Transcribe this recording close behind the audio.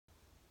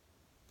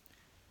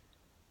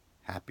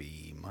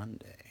Happy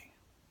Monday.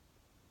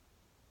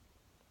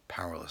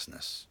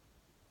 Powerlessness.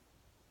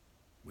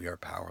 We are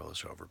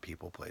powerless over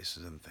people,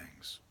 places, and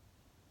things.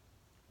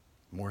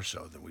 More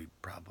so than we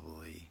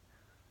probably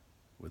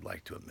would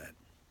like to admit.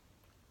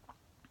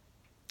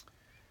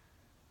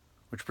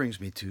 Which brings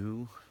me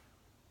to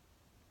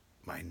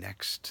my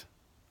next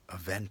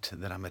event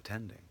that I'm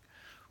attending,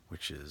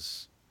 which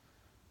is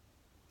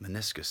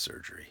meniscus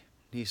surgery,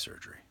 knee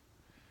surgery.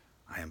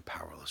 I am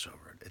powerless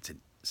over it. It's a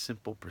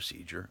simple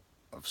procedure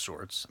of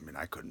sorts. I mean,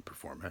 I couldn't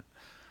perform it.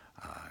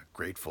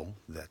 Grateful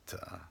that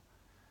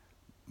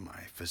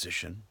my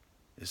physician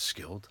is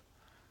skilled,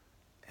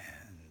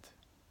 and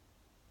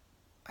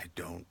I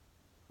don't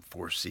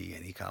foresee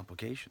any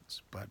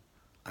complications, but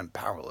I'm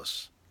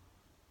powerless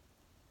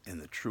in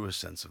the truest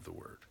sense of the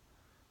word.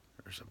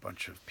 There's a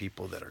bunch of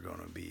people that are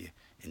going to be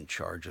in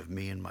charge of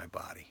me and my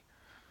body,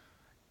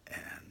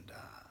 and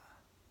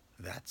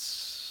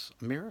that's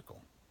a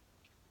miracle,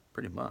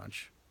 pretty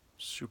much.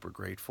 Super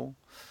grateful,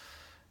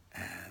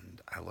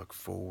 and I look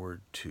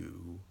forward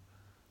to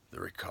the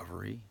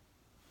recovery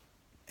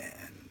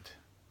and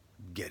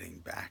getting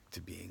back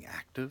to being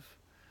active.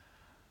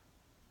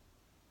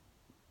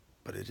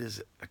 But it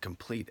is a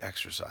complete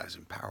exercise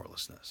in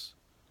powerlessness,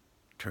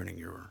 turning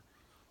your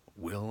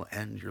will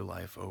and your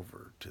life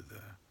over to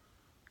the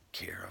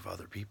care of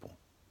other people.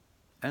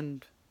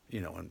 And, I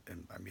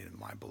mean, in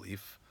my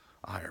belief,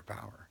 a higher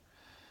power.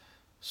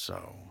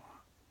 So,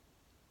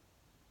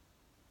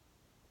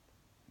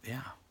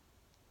 yeah,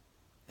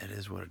 it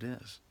is what it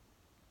is.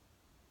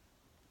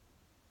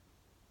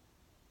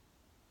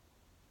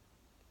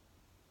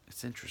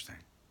 It's interesting.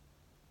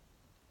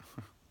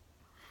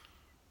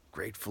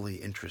 Gratefully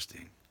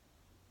interesting.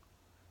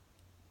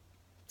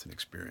 It's an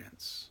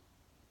experience.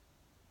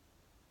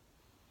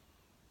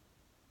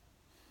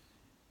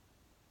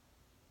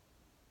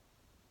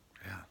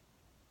 Yeah,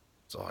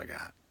 that's all I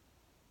got.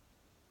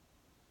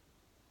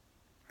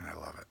 And I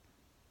love it.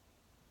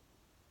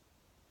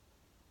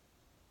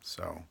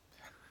 So,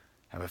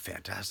 have a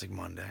fantastic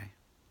Monday.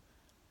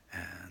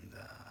 And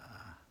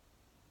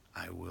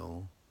I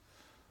will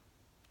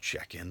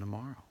check in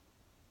tomorrow.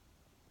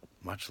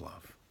 Much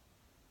love.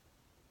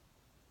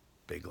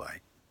 Big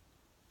light.